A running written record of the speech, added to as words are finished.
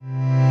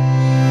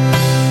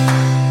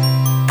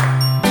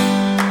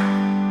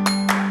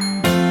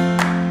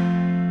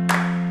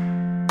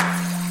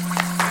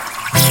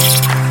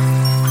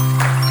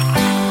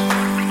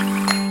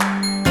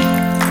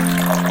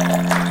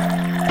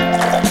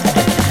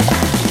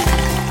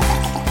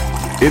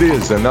It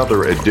is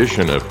another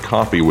edition of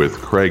Coffee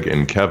with Craig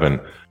and Kevin.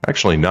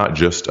 Actually, not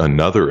just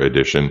another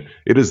edition.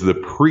 It is the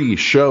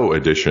pre-show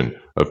edition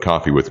of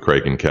Coffee with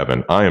Craig and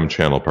Kevin. I am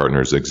Channel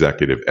Partners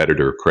Executive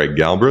Editor Craig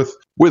Galbraith.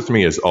 With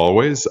me, as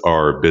always,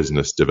 our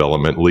business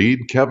development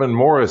lead, Kevin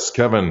Morris.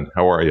 Kevin,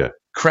 how are you?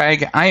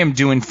 Craig, I am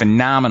doing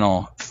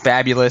phenomenal,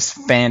 fabulous,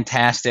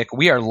 fantastic.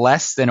 We are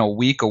less than a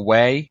week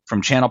away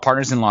from Channel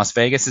Partners in Las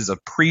Vegas. This is a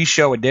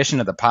pre-show edition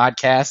of the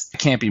podcast. I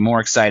can't be more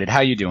excited.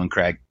 How you doing,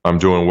 Craig? I'm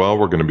doing well.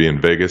 We're going to be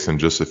in Vegas in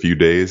just a few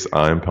days.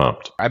 I'm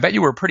pumped. I bet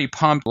you were pretty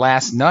pumped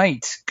last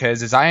night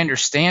because, as I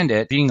understand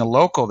it, being a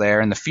local there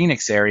in the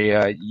Phoenix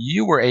area,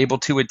 you were able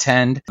to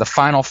attend the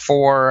Final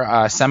Four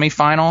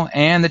semifinal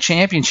and the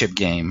championship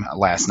game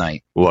last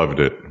night. Loved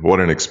it. What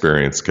an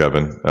experience,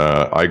 Kevin.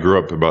 I grew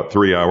up about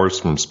 3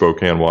 hours from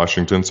Spokane,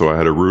 Washington, so I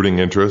had a rooting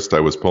interest. I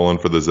was pulling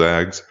for the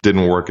Zags.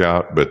 Didn't work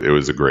out, but it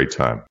was a great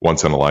time.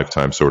 Once in a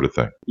lifetime sort of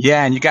thing.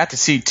 Yeah, and you got to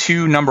see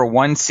two number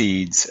one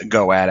seeds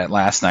go at it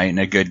last night in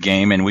a good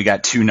game, and we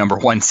got two number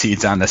one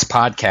seeds on this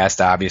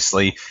podcast,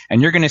 obviously,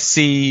 and you're going to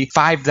see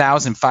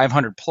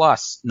 5,500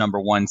 plus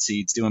number one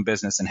seeds doing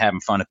business and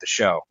having fun at the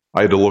show.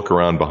 I had to look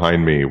around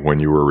behind me when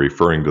you were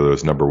referring to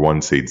those number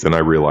one seeds, and I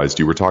realized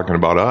you were talking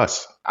about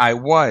us. I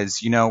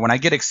was. You know, when I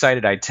get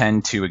excited, I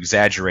tend to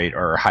exaggerate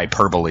or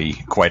hyperbole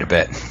quite a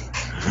bit.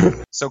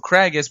 So,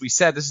 Craig, as we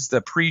said, this is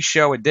the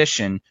pre-show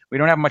edition. We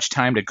don't have much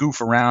time to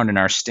goof around in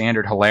our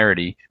standard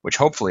hilarity, which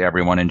hopefully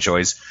everyone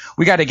enjoys.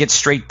 We got to get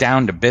straight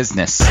down to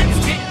business.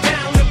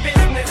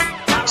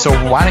 So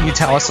why don't you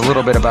tell us a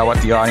little bit about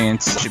what the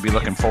audience should be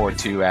looking forward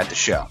to at the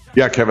show?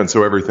 Yeah, Kevin,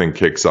 so everything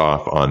kicks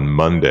off on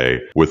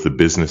Monday with the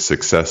Business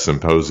Success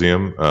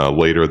Symposium.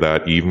 Later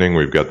that evening,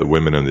 we've got the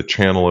Women in the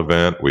Channel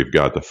event. We've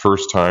got the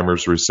First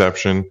Timers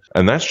reception.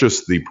 And that's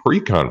just the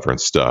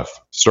pre-conference stuff.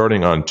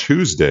 Starting on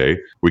Tuesday,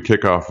 we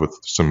kick off with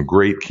some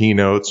great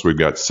keynotes. We've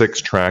got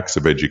 6 tracks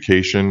of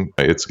education.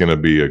 It's going to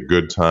be a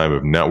good time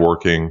of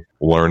networking,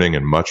 learning,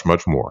 and much,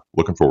 much more.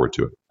 Looking forward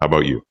to it. How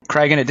about you?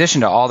 Craig, in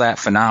addition to all that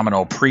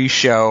phenomenal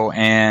pre-show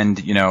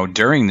and,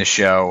 during the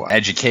show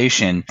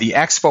education, the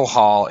expo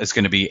hall is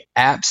going to be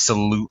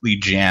absolutely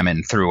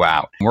jamming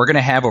throughout. We're going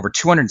to have over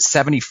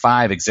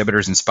 275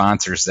 exhibitors and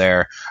sponsors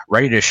there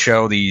ready to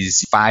show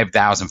these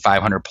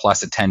 5,500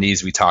 plus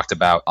attendees we talked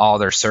about, all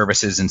their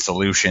services and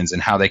solutions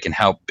and how they can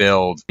help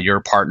build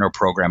your partner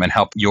program and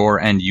help your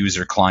end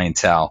user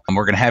clientele. And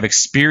we're going to have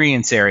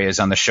experience areas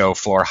on the show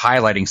floor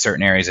highlighting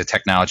certain areas of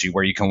technology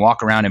where you can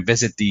walk around and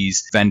visit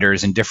these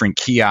vendors in different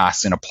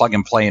kiosks in a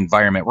plug-and-play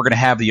environment. We're going to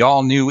have the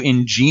all-new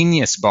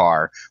Ingenious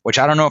Bar, which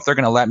I don't know if they're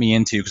going to let me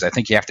into because I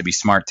think you have to be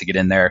smart to get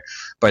in there.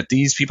 But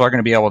these people are going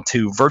to be able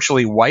to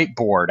virtually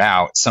whiteboard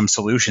out some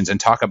solutions and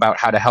talk about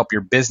how to help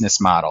your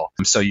business model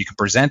so you can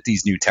present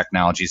these new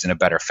technologies in a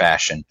better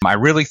fashion. I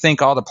really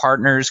think all the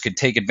partners could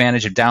take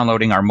advantage of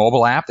downloading our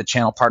mobile app, the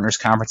Channel Partners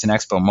Conference and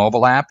Expo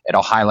mobile app.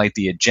 It'll highlight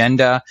the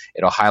agenda.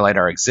 It'll highlight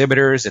our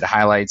exhibitors. It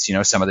highlights,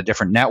 some of the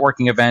different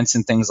networking events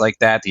and things like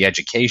that, the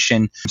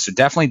education. So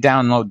definitely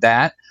download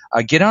that.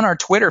 Get on our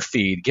Twitter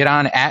feed. Get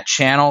on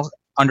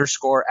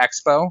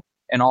 @channel_expo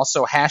and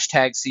also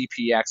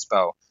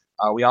 #CPExpo.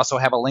 We also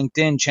have a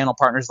LinkedIn, Channel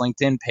Partners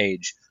LinkedIn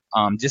page.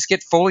 Just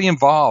get fully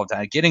involved,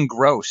 get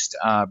engrossed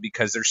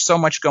because there's so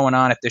much going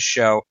on at this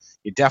show.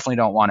 You definitely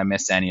don't want to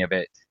miss any of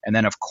it. And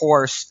then, of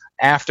course,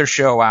 after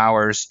show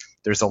hours,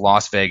 there's the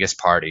Las Vegas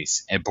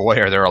parties. And boy,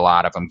 are there a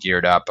lot of them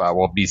geared up.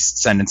 We'll be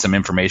sending some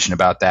information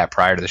about that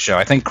prior to the show.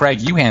 I think,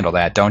 Craig, you handle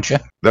that, don't you?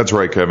 That's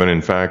right, Kevin.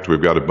 In fact,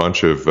 we've got a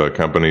bunch of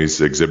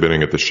companies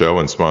exhibiting at the show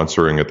and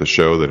sponsoring at the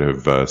show that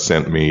have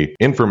sent me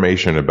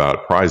information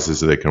about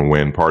prizes they can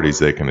win, parties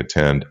they can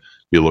attend.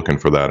 Be looking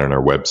for that on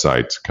our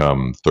website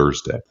come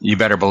Thursday. You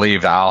better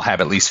believe I'll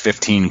have at least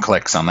 15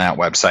 clicks on that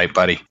website,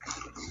 buddy.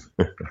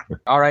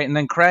 All right. And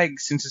then, Craig,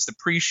 since it's the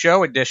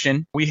pre-show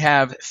edition, we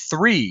have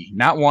 3,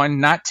 not 1,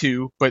 not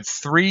 2, but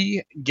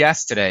 3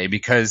 guests today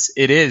because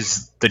it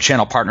is the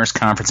Channel Partners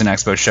Conference and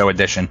Expo Show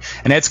edition.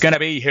 And it's going to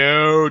be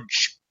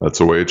huge. That's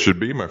the way it should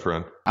be, my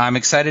friend. I'm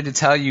excited to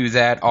tell you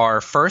that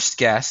our first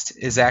guest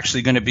is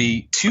actually going to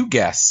be 2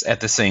 guests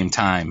at the same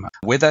time.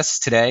 With us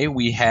today,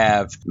 we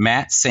have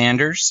Matt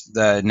Sanders,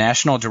 the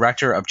National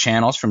Director of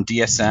Channels from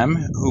DSM,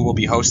 who will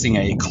be hosting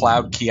a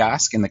cloud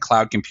kiosk in the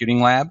Cloud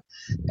Computing Lab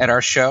at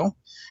our show.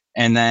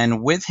 And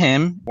then with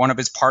him, one of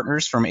his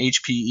partners from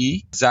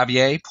HPE,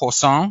 Xavier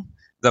Poisson,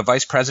 the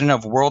Vice President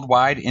of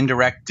Worldwide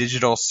Indirect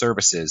Digital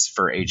Services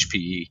for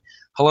HPE.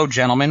 Hello,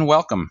 gentlemen.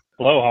 Welcome.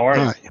 Hello, how are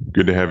you?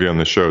 Good to have you on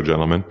the show,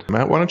 gentlemen.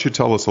 Matt, why don't you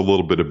tell us a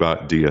little bit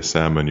about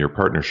DSM and your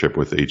partnership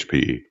with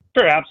HPE?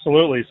 Sure,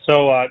 absolutely.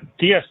 So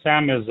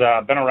DSM has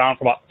been around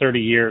for about 30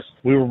 years.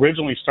 We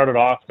originally started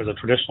off as a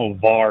traditional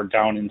VAR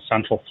down in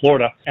Central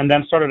Florida and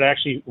then started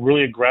actually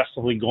really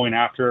aggressively going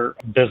after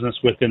business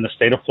within the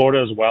state of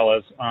Florida as well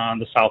as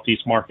the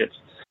Southeast markets.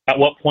 At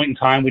what point in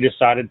time we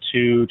decided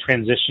to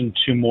transition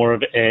to more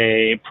of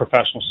a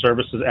professional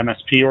services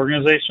MSP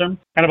organization.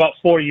 And about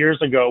 4 years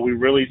ago, we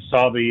really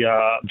saw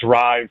the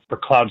drive for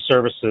cloud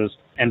services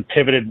and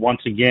pivoted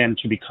once again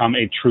to become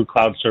a true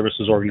cloud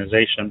services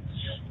organization.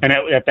 And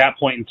at that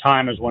point in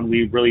time is when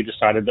we really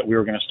decided that we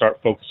were going to start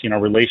focusing our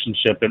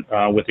relationship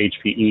with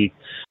HPE.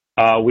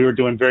 We were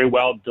doing very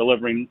well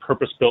delivering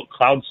purpose-built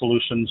cloud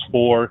solutions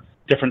for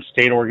different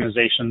state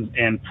organizations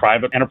and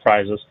private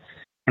enterprises,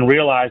 and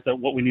realized that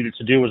what we needed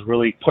to do was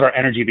really put our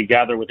energy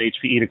together with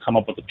HPE to come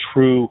up with a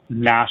true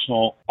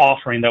national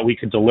offering that we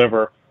could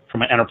deliver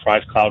from an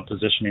enterprise cloud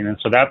positioning. And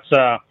so that's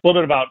a little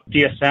bit about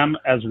DSM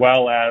as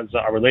well as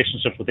our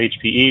relationship with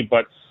HPE.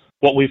 But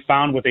what we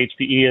found with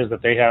HPE is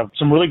that they have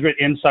some really great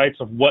insights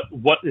of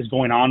what is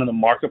going on in the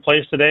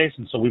marketplace today.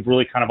 And so we've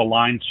really kind of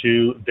aligned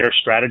to their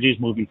strategies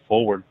moving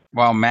forward.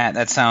 Well, Matt,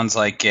 that sounds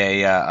like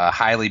a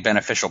highly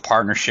beneficial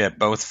partnership,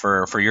 both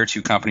for your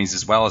two companies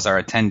as well as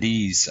our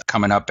attendees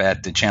coming up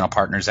at the Channel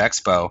Partners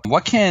Expo.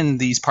 What can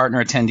these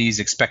partner attendees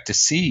expect to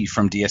see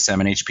from DSM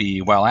and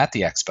HPE while at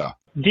the Expo?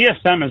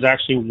 DSM is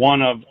actually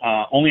one of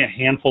only a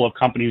handful of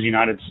companies in the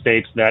United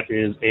States that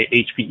is a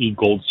HPE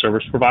Gold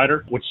service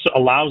provider, which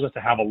allows us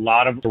to have a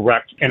lot of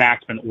direct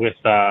enactment with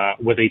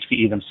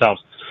HPE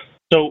themselves.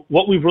 So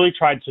what we've really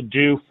tried to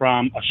do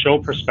from a show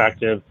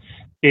perspective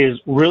is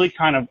really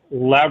kind of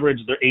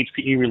leverage their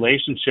HPE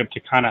relationship to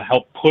kind of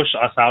help push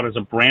us out as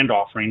a brand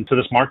offering to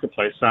this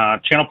marketplace.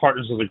 Channel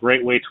Partners is a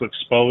great way to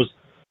expose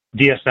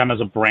DSM as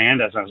a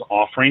brand, as an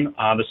offering.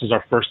 This is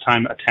our first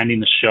time attending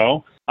the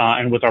show.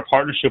 And with our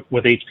partnership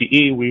with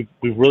HPE, we've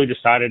really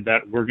decided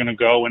that we're going to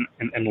go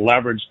and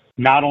leverage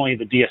not only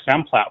the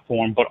DSM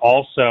platform, but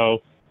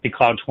also the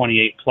Cloud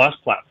 28 Plus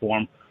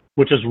platform,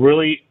 which is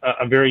really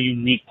a very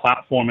unique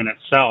platform in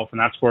itself.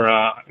 And that's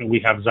where we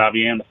have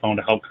Xavier on the phone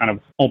to help kind of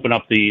open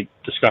up the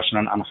discussion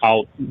on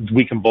how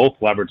we can both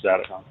leverage that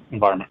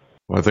environment.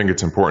 Well, I think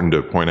it's important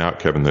to point out,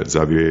 Kevin, that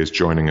Xavier is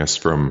joining us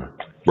from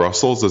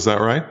Brussels. Is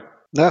that right?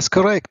 That's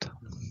correct.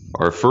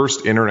 Our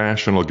first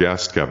international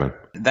guest, Kevin.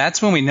 That's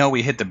when we know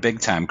we hit the big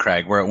time,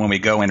 Craig, when we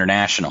go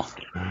international.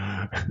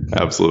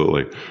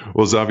 Absolutely.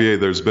 Well, Xavier,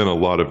 there's been a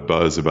lot of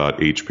buzz about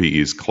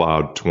HPE's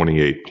Cloud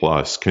 28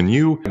 Plus. Can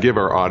you give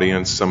our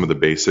audience some of the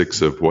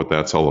basics of what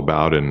that's all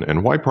about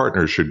and why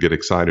partners should get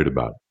excited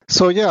about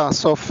it?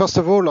 So first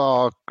of all,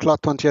 our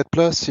Cloud 28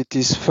 Plus, it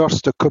is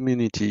first a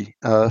community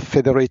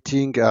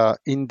federating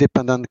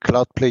independent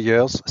cloud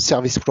players,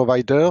 service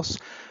providers,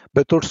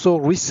 but also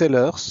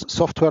resellers,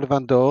 software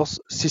vendors,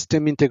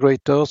 system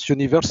integrators,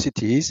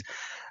 universities,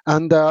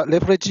 and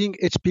leveraging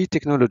HPE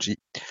technology.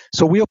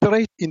 So we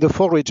operate in the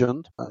 4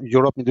 regions,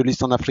 Europe, Middle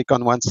East, and Africa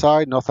on one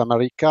side, North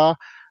America,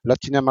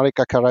 Latin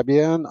America,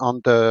 Caribbean,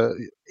 and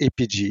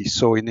APG,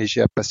 so in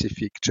Asia,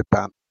 Pacific,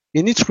 Japan.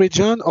 In each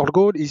region, our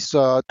goal is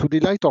to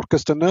delight our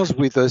customers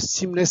with a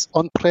seamless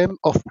on-prem,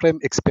 off-prem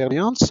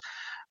experience,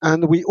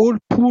 and we all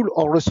pool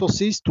our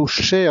resources to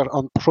share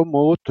and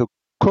promote a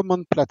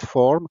common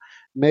platform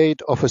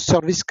made of a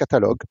service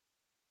catalog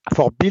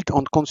for build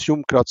and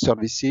consume cloud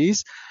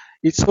services.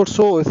 It's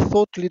also a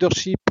thought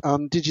leadership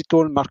and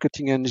digital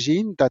marketing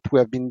engine that we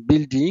have been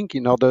building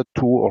in order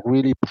to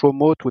really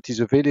promote what is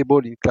available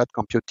in cloud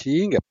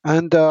computing.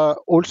 And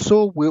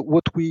also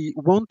what we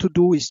want to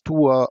do is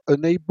to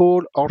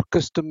enable our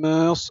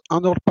customers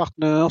and our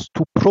partners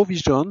to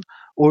provision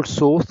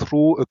also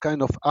through a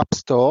kind of app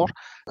store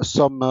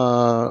some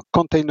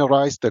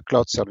containerized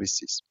cloud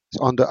services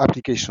on the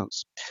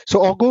applications.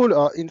 So our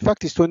goal, in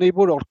fact, is to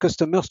enable our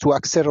customers to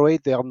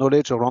accelerate their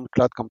knowledge around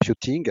cloud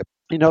computing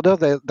in order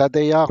that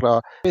they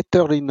are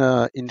better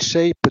in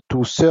shape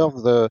to serve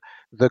the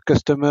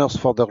customers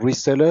for the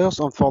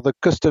resellers and for the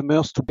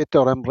customers to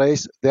better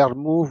embrace their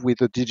move with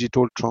the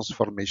digital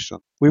transformation.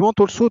 We want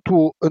also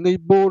to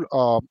enable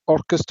our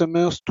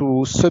customers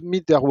to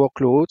submit their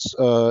workloads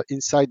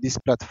inside this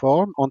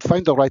platform and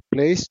find the right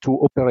place to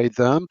operate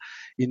them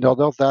in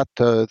order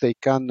that they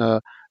can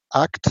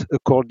act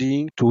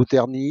according to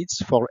their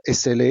needs for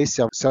SLA,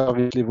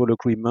 service level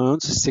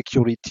agreements,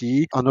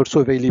 security, and also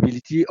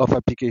availability of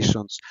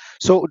applications.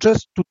 So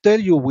just to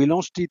tell you, we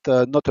launched it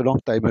not a long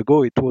time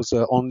ago. It was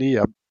only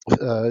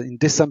in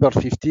December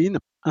 15.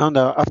 And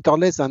after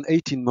less than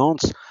 18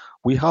 months,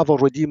 we have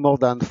already more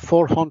than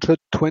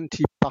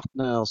 420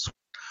 partners.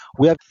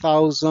 We have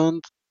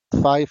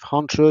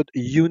 1,500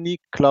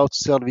 unique cloud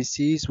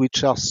services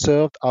which are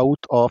served out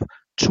of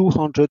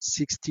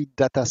 260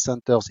 data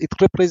centers. It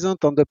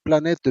represents on the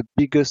planet the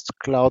biggest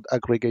cloud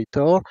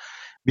aggregator,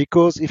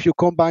 because if you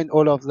combine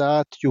all of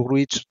that, you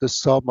reach the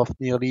sum of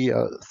nearly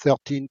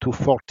 13 to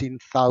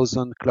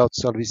 14,000 cloud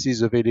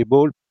services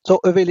available. So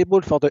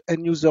available for the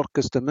end user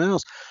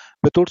customers,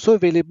 but also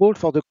available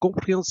for the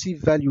comprehensive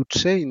value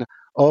chain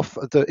of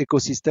the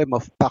ecosystem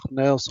of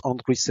partners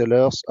and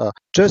resellers.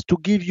 Just to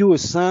give you a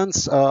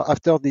sense,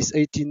 after these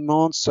 18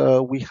 months,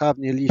 we have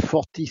nearly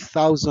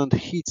 40,000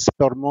 hits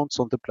per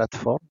month on the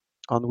platform,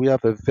 and we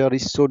have a very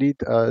solid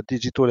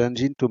digital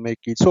engine to make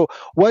it. So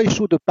why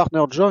should a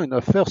partner join?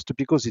 First,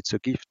 because it's a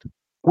gift.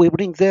 we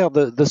bring there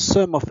the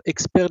sum of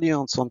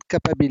experience and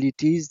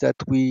capabilities that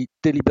we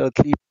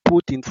deliberately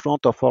put in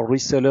front of our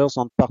resellers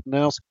and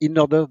partners in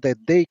order that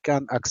they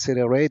can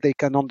accelerate, they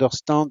can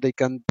understand, they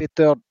can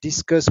better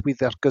discuss with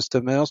their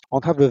customers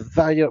and have a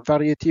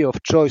variety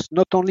of choice,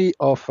 not only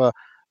of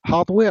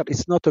hardware.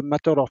 It's not a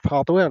matter of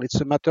hardware.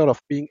 It's a matter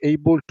of being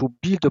able to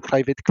build a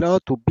private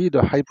cloud, to build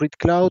a hybrid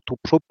cloud, to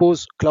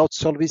propose cloud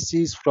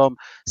services from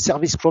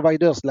service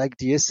providers like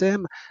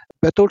DSM,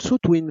 but also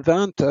to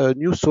invent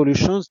new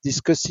solutions,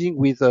 discussing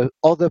with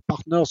other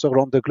partners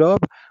around the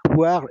globe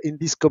who are in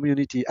this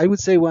community. I would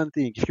say one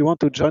thing: if you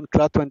want to join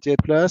Cloud 28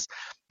 Plus,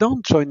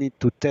 don't join it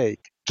to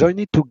take. Join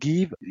it to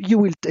give. You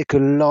will take a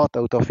lot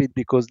out of it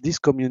because this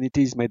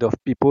community is made of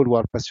people who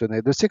are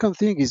passionate. The second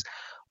thing is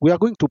we are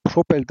going to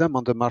propel them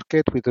on the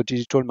market with the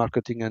digital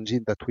marketing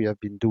engine that we have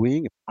been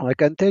doing. I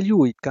can tell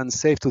you it can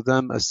save to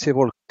them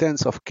several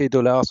tens of $K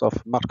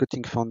of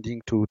marketing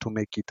funding to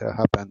make it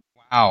happen.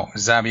 Wow,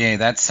 Xavier,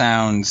 that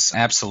sounds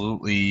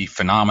absolutely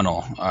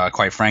phenomenal.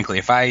 Quite frankly,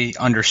 if I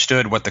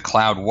understood what the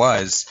cloud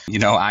was,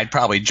 I'd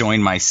probably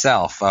join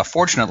myself.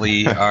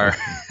 Fortunately,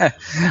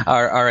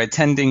 our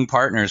attending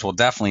partners will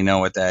definitely know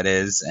what that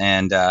is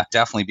and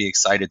definitely be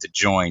excited to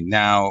join.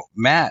 Now,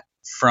 Matt,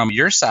 from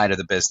your side of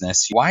the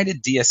business, why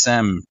did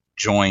DSM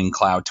join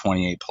Cloud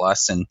 28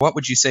 Plus, and what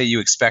would you say you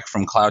expect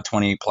from Cloud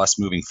 28 Plus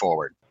moving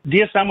forward?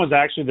 DSM was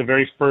actually the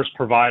very first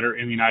provider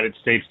in the United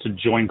States to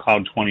join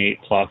Cloud 28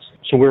 Plus.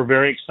 So we're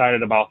very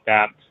excited about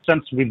that.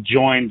 Since we've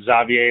joined,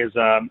 Xavier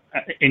has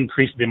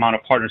increased the amount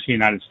of partners in the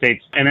United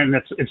States, and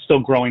then it's still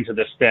growing to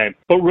this day.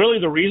 But really,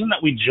 the reason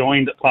that we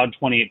joined Cloud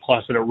 28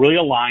 Plus is that it really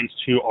aligns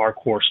to our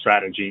core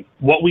strategy.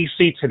 What we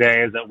see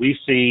today is that we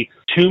see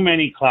too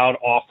many cloud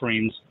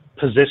offerings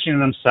positioning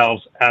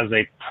themselves as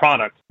a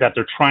product that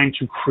they're trying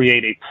to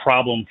create a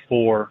problem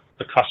for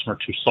the customer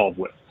to solve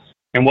with.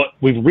 And what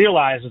we've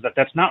realized is that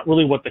that's not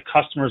really what the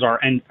customers,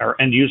 our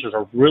end users,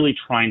 are really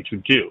trying to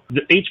do.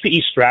 The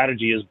HPE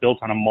strategy is built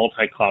on a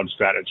multi-cloud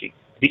strategy.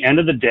 At the end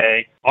of the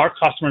day, our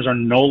customers are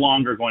no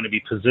longer going to be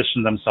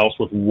positioning themselves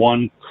with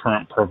one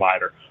current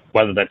provider,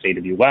 whether that's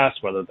AWS,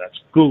 whether that's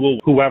Google,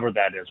 whoever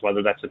that is,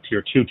 whether that's a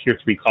tier 2, tier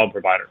 3 cloud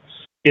provider.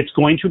 It's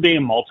going to be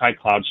a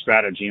multi-cloud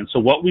strategy. And so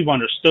what we've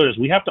understood is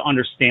we have to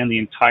understand the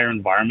entire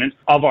environment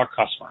of our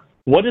customer.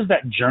 What does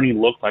that journey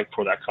look like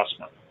for that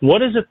customer?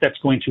 What is it that's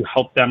going to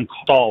help them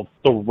solve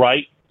the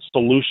right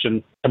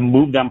solution to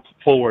move them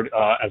forward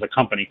as a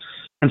company?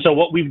 And so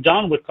what we've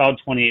done with Cloud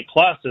 28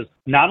 Plus is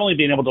not only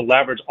being able to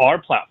leverage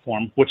our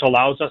platform, which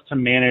allows us to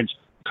manage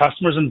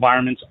customers'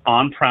 environments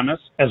on-premise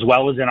as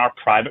well as in our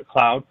private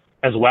cloud,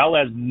 as well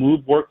as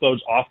move workloads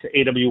off to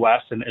AWS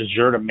and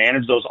Azure to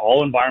manage those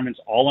all environments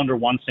all under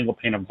one single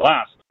pane of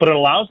glass. But it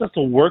allows us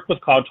to work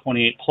with Cloud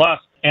 28 Plus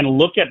and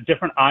look at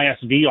different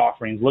ISV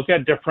offerings, look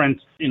at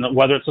different,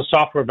 whether it's a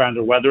software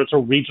vendor, whether it's a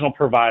regional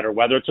provider,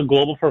 whether it's a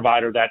global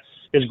provider that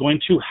is going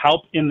to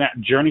help in that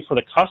journey for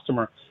the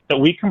customer, that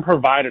we can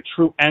provide a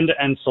true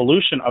end-to-end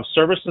solution of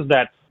services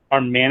that are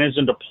managed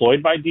and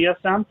deployed by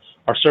DSM,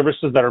 are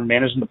services that are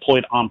managed and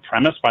deployed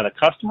on-premise by the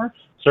customer,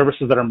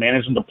 services that are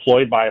managed and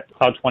deployed by a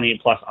Cloud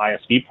 28 Plus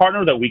ISV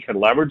partner that we could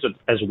leverage,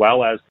 as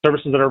well as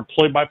services that are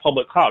deployed by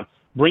public cloud.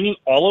 Bringing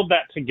all of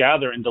that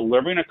together and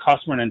delivering a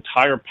customer an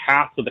entire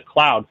path to the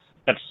cloud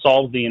that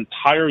solves the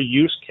entire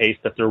use case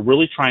that they're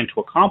really trying to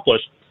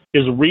accomplish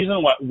is the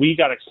reason why we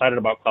got excited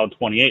about Cloud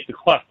 28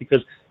 Plus,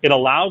 because it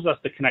allows us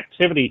the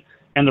connectivity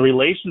and the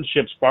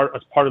relationships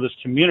as part of this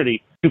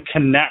community to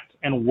connect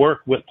and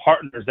work with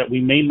partners that we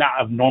may not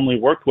have normally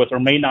worked with or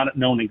may not have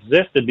known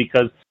existed,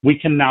 because we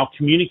can now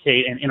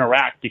communicate and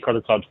interact because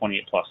of Cloud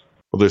 28 Plus.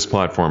 Well, this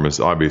platform is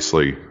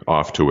obviously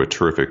off to a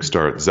terrific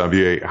start.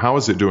 Xavier, how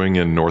is it doing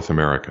in North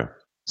America?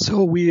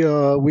 So we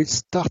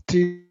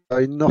started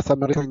in North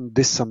America in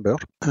December.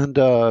 And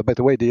by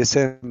the way,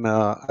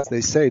 DSM, as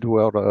they said,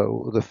 were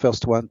the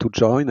first one to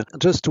join.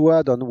 Just to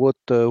add on what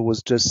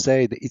was just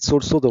said, it's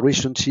also the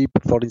relationship,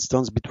 for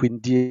instance, between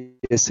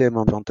DSM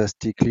and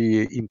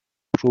fantastically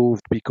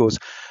improved, because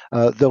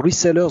the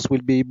resellers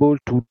will be able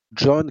to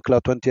join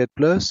Cloud 28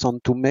 Plus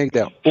and to make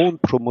their own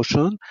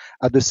promotion.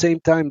 At the same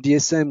time,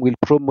 DSM will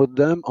promote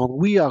them, and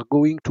we are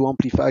going to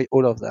amplify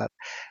all of that.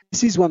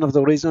 This is one of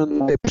the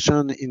reasons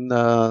in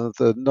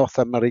the North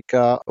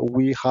America,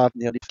 we have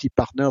nearly 50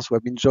 partners who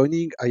have been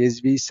joining,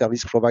 ISV,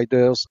 service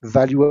providers,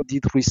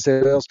 value-added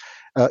resellers.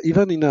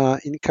 Even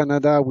in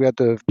Canada, we had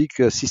a big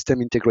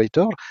system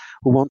integrator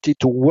who wanted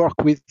to work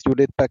with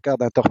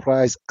Hewlett-Packard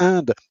Enterprise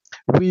and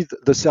with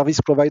the service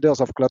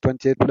providers of Cloud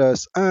 28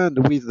 Plus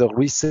and with the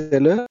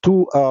reseller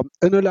to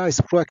analyze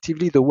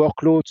proactively the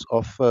workloads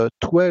of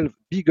 12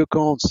 big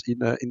accounts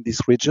in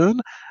this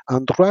region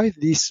and drive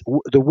the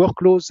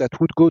workloads that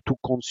would go to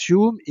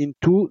consume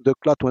into the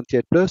Cloud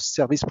 28 Plus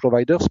service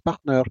providers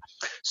partner.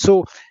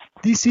 So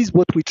this is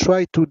what we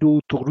try to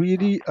do, to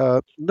really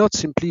not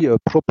simply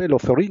propel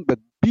offering, but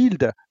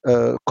build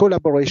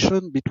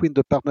collaboration between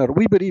the partner.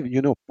 We believe,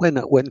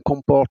 when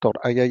Comport or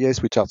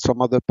IIS, which are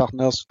some other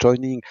partners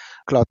joining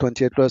Cloud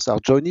 28 Plus, are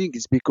joining,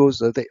 is because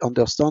they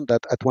understand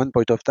that at one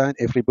point of time,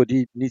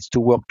 everybody needs to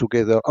work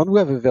together. And we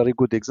have a very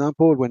good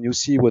example when you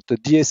see what the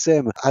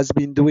DSM has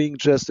been doing,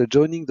 just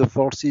joining the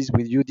forces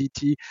with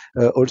UDT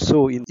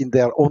also in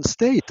their own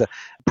state,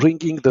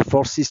 bringing the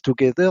forces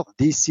together.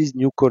 This is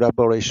new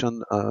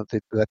collaboration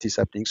that is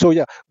happening. So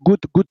yeah, good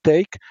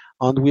take.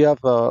 And we have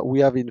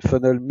in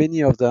funnel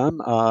many of them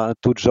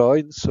to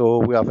join, so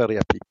we are very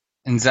happy.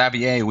 And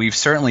Xavier, we've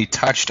certainly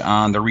touched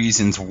on the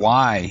reasons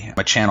why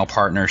a channel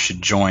partner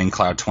should join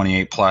Cloud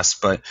 28 Plus,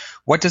 but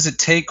what does it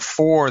take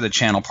for the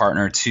channel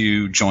partner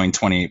to join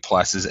 28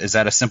 Plus? Is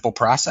that a simple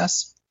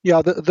process?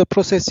 Yeah, the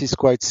process is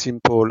quite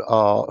simple.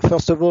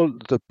 First of all,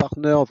 the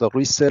partner, the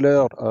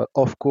reseller,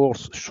 of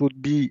course,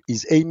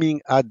 is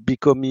aiming at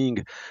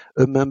becoming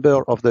a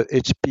member of the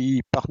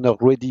HPE Partner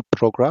Ready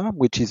program,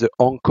 which is an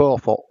anchor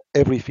for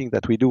everything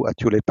that we do at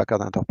Hewlett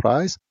Packard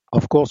Enterprise.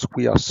 Of course,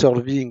 we are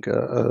serving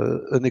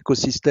an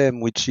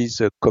ecosystem which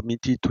is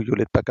committed to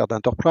Hewlett Packard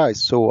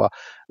Enterprise. So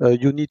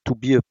you need to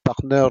be a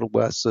partner who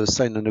has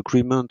signed an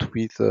agreement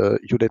with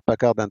Hewlett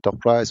Packard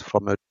Enterprise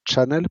from a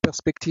channel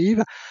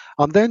perspective.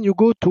 And then you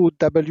go to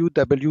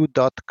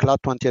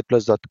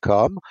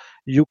www.cloud28plus.com.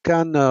 You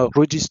can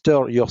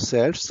register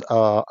yourselves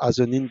as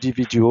an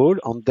individual,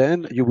 and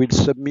then you will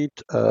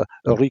submit a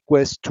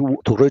request to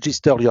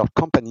register your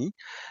company.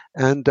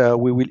 And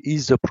we will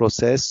ease the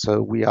process.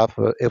 We have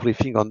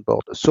everything on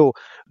board. So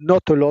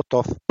not a lot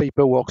of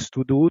paperwork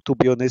to do, to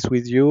be honest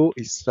with you.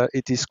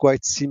 It is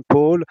quite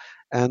simple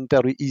and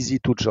very easy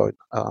to join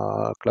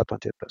Cloud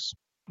 28 Plus.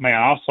 May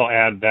I also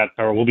add that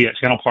there will be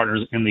channel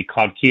partners in the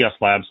Cloud Kiosk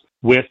Labs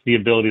with the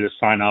ability to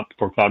sign up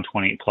for Cloud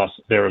 28 Plus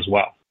there as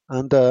well.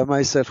 And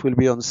myself will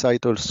be on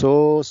site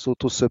also, so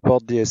to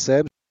support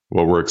DSM.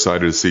 Well, we're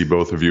excited to see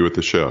both of you at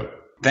the show.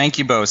 Thank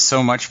you both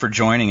so much for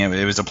joining.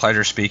 It was a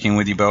pleasure speaking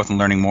with you both and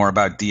learning more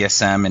about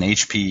DSM and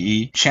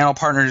HPE. Channel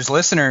Partners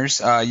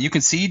listeners, you can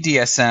see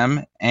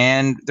DSM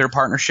and their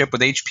partnership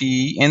with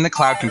HPE in the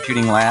Cloud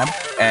Computing Lab,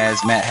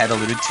 as Matt had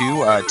alluded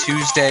to,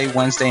 Tuesday,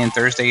 Wednesday, and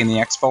Thursday in the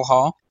Expo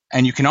Hall.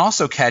 And you can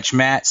also catch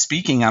Matt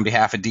speaking on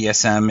behalf of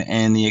DSM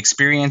in the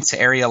Experience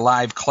Area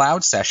Live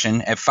Cloud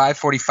session at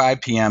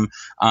 5:45 p.m.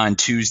 on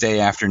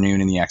Tuesday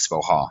afternoon in the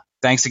Expo Hall.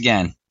 Thanks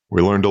again.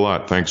 We learned a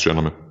lot. Thanks,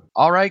 gentlemen.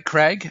 All right,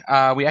 Craig,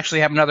 we actually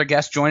have another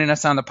guest joining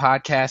us on the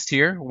podcast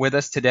here. With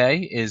us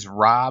today is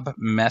Rob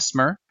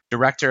Messmer,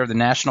 Director of the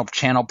National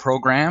Channel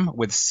Program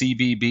with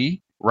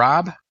CBB.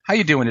 Rob, how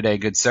you doing today,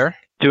 good sir?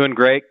 Doing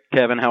great.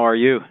 Kevin, how are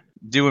you?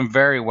 Doing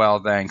very well,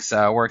 thanks.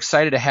 We're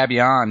excited to have you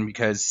on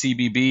because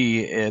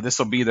CBB, this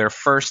will be their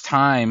first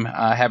time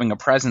having a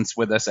presence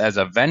with us as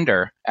a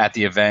vendor at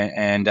the event.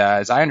 And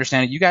as I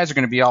understand it, you guys are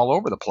going to be all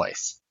over the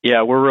place.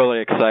 Yeah, we're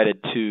really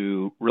excited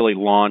to really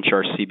launch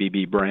our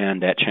CBB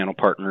brand at Channel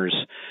Partners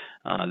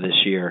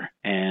this year.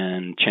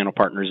 And Channel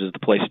Partners is the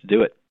place to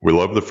do it. We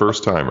love the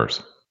first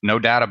timers. No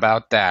doubt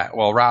about that.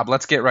 Well, Rob,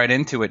 let's get right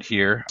into it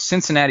here.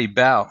 Cincinnati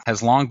Bell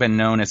has long been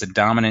known as a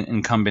dominant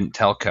incumbent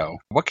telco.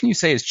 What can you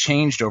say has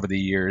changed over the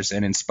years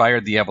and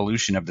inspired the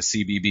evolution of the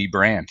CBB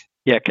brand?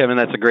 Yeah, Kevin,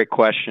 that's a great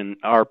question.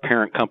 Our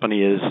parent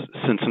company is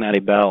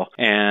Cincinnati Bell,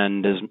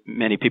 and as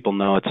many people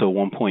know, it's a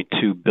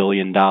 $1.2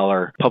 billion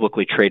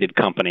publicly traded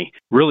company,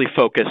 really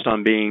focused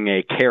on being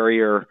a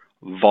carrier,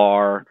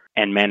 VAR,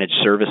 and managed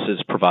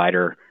services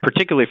provider,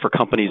 particularly for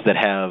companies that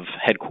have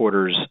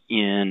headquarters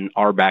in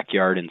our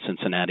backyard in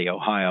Cincinnati,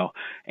 Ohio,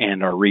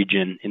 and our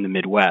region in the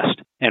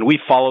Midwest. And we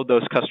followed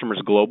those customers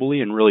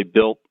globally and really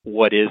built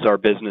what is our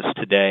business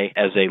today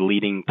as a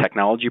leading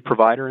technology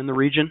provider in the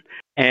region.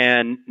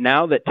 And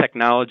now that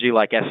technology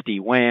like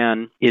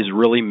SD-WAN is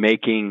really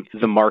making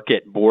the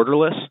market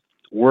borderless,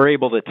 we're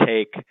able to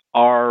take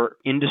our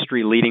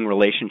industry-leading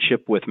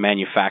relationship with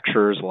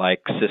manufacturers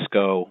like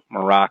Cisco,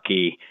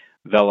 Meraki,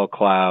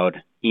 VeloCloud,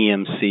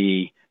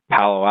 EMC,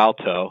 Palo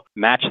Alto,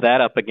 match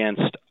that up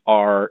against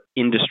our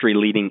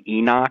industry-leading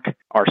Enoch,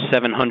 our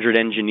 700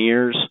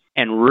 engineers,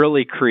 and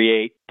really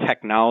create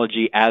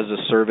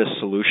technology-as-a-service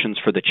solutions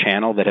for the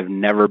channel that have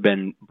never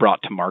been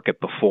brought to market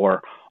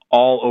before,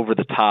 all over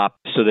the top,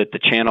 so that the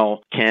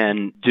channel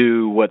can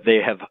do what they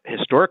have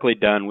historically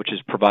done, which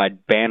is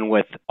provide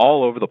bandwidth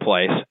all over the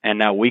place, and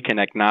now we can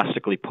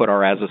agnostically put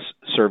our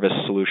as-a-service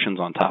solutions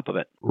on top of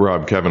it.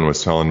 Rob, Kevin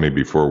was telling me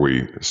before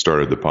we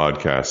started the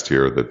podcast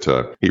here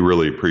that he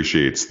really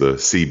appreciates the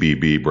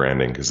CBB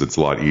branding because it's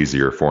a lot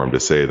easier for him to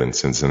say than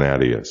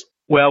Cincinnati is.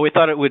 Well, we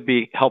thought it would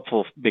be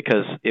helpful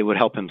because it would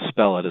help him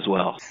spell it as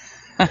well.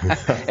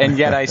 And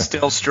yet I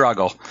still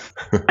struggle.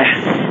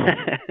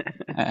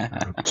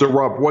 So,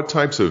 Rob, what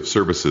types of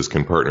services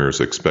can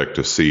partners expect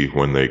to see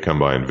when they come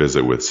by and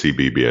visit with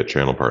CBB at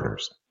Channel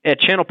Partners? At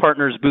Channel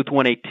Partners Booth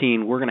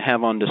 118, we're going to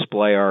have on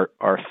display our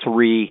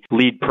three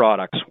lead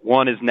products.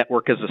 One is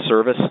Network as a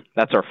Service.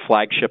 That's our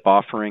flagship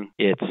offering.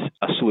 It's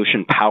a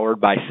solution powered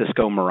by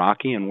Cisco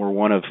Meraki, and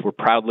we're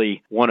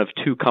proudly one of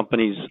two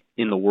companies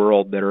in the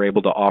world that are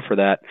able to offer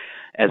that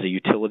as a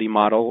utility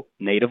model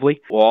natively.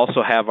 We'll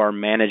also have our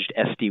managed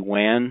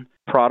SD-WAN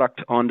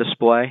product on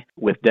display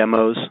with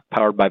demos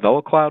powered by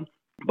VeloCloud.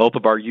 Both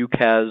of our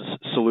UCaaS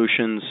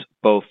solutions,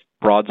 both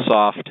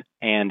BroadSoft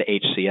and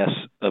HCS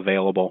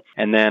available.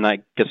 And then I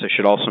guess I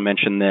should also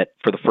mention that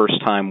for the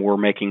first time, we're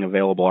making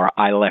available our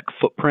ILEC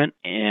footprint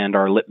and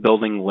our lit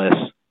building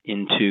lists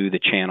into the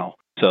channel.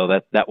 So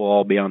that will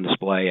all be on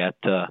display at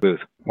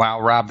booth.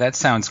 Wow, Rob, that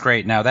sounds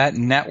great. Now, that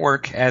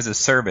Network as a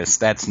Service,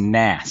 that's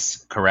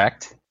NAS,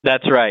 correct?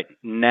 That's right.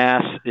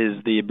 NAS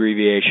is the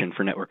abbreviation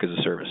for Network as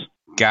a Service.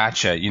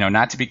 Gotcha.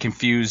 Not to be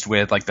confused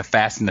with like the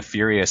Fast and the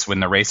Furious when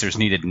the racers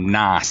needed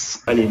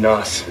NOS. I need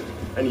NOS.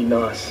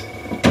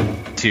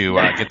 To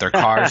get their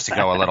cars to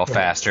go a little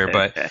faster.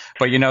 But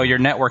your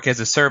Network as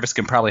a Service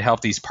can probably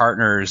help these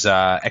partners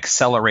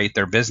accelerate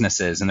their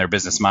businesses and their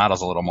business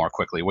models a little more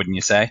quickly, wouldn't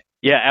you say?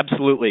 Yeah,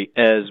 absolutely.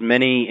 As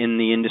many in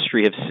the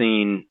industry have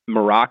seen,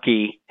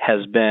 Meraki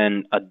has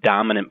been a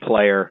dominant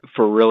player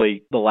for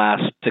really the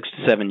last 6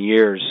 to 7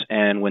 years.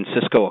 And when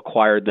Cisco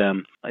acquired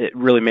them, it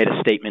really made a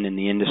statement in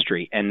the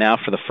industry. And now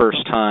for the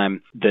first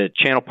time, the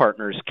channel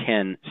partners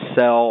can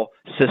sell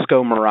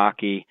Cisco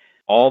Meraki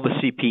all the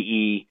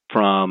CPE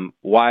from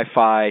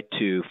Wi-Fi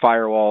to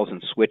firewalls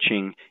and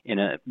switching in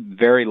a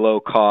very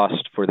low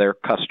cost for their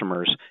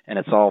customers, and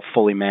it's all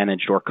fully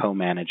managed or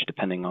co-managed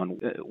depending on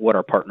what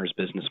our partner's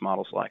business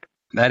model's like.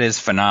 That is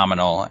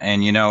phenomenal.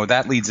 And,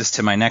 that leads us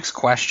to my next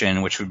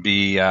question, which would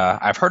be,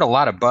 I've heard a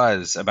lot of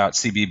buzz about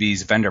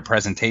CBB's vendor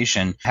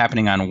presentation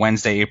happening on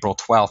Wednesday, April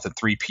 12th at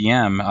 3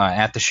 p.m.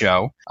 At the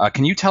show.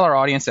 Can you tell our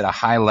audience at a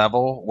high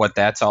level what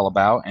that's all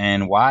about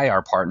and why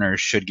our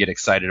partners should get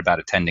excited about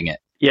attending it?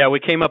 Yeah,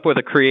 we came up with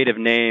a creative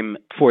name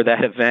for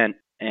that event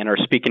and our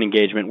speaking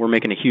engagement. We're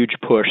making a huge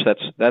push.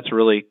 That's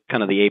really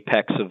kind of the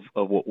apex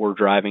of what we're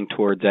driving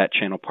towards at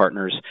Channel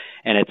Partners.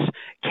 And it's,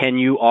 can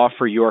you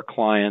offer your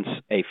clients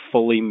a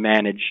fully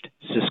managed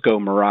Cisco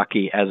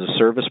Meraki as a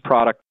service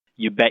product?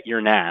 You bet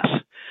your NAS.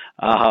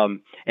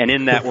 And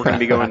in that, we're going to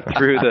be going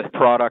through the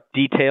product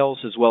details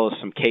as well as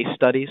some case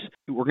studies.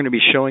 We're going to be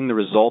showing the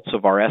results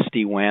of our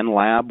SD-WAN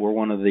lab. We're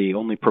one of the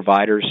only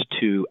providers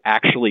to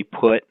actually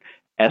put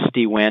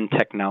SD-WAN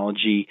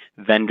technology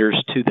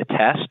vendors to the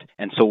test.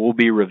 And so we'll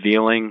be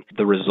revealing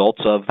the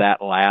results of that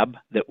lab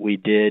that we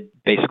did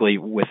basically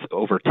with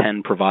over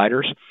 10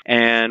 providers.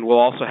 And we'll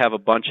also have a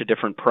bunch of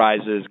different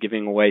prizes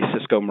giving away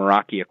Cisco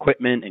Meraki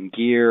equipment and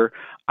gear,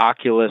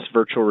 Oculus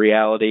virtual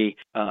reality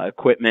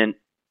equipment,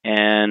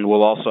 and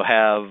we'll also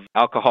have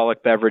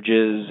alcoholic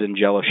beverages and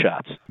Jell-O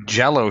shots.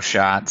 Jell-O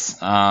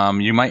shots.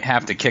 You might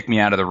have to kick me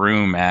out of the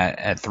room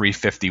at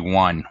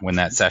 3:51 when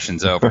that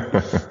session's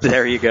over.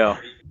 There you go.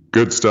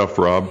 Good stuff,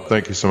 Rob.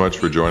 Thank you so much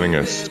for joining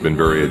us. It's been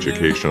very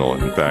educational.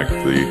 In fact,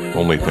 the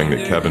only thing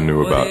that Kevin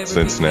knew about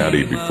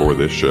Cincinnati before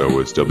this show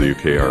was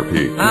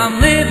WKRP.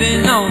 I'm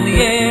living on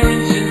the air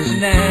in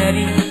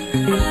Cincinnati,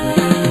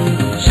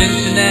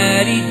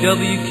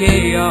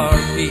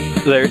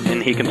 WKRP. There,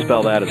 and he can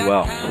spell that as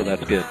well, so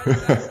that's good.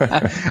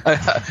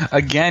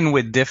 Again,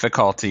 with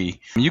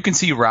difficulty. You can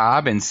see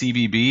Rob and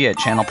CBB at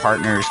Channel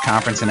Partners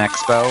Conference and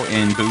Expo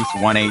in booth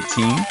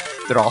 118.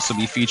 They'll also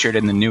be featured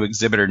in the new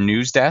exhibitor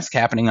news desk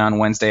happening on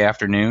Wednesday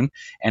afternoon.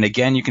 And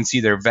again, you can see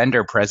their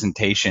vendor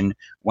presentation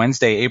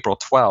Wednesday, April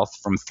 12th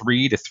from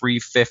 3 to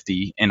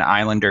 3:50 in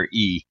Islander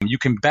E. You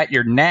can bet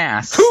your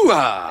NAS,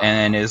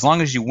 and as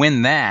long as you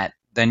win that,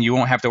 then you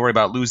won't have to worry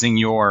about losing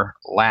your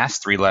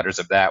last 3 letters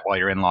of that while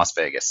you're in Las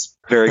Vegas.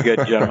 Very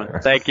good,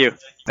 gentlemen. Thank you.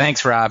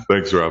 Thanks, Rob.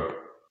 Thanks, Rob.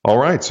 All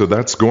right, so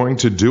that's going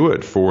to do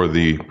it for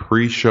the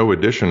pre-show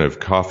edition of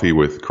Coffee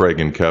with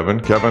Craig and Kevin.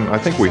 Kevin, I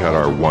think we had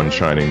our one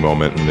shining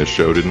moment in this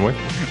show, didn't we?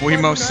 We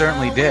most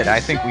certainly did. I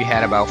think we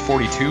had about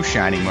 42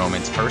 shining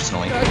moments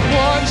personally.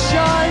 One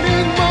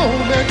shining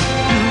moment,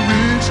 you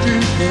reached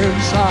deep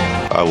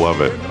inside. I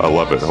love it. I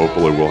love it.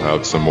 Hopefully we'll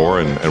have some more,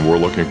 and we're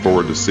looking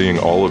forward to seeing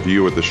all of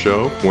you at the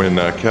show when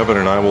Kevin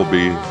and I will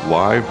be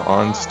live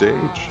on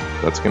stage.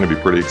 That's going to be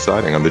pretty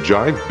exciting on the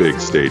Jive Big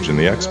stage in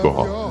the Expo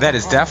Hall. That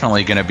is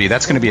definitely going to be.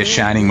 That's going to be a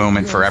shining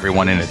moment for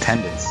everyone in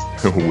attendance.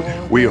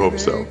 We hope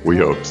so. We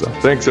hope so.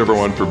 Thanks,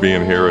 everyone, for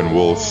being here, and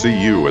we'll see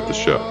you at the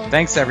show.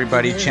 Thanks,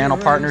 everybody. Channel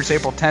Partners,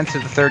 April 10th to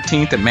the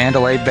 13th at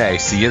Mandalay Bay.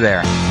 See you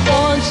there.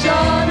 One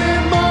shining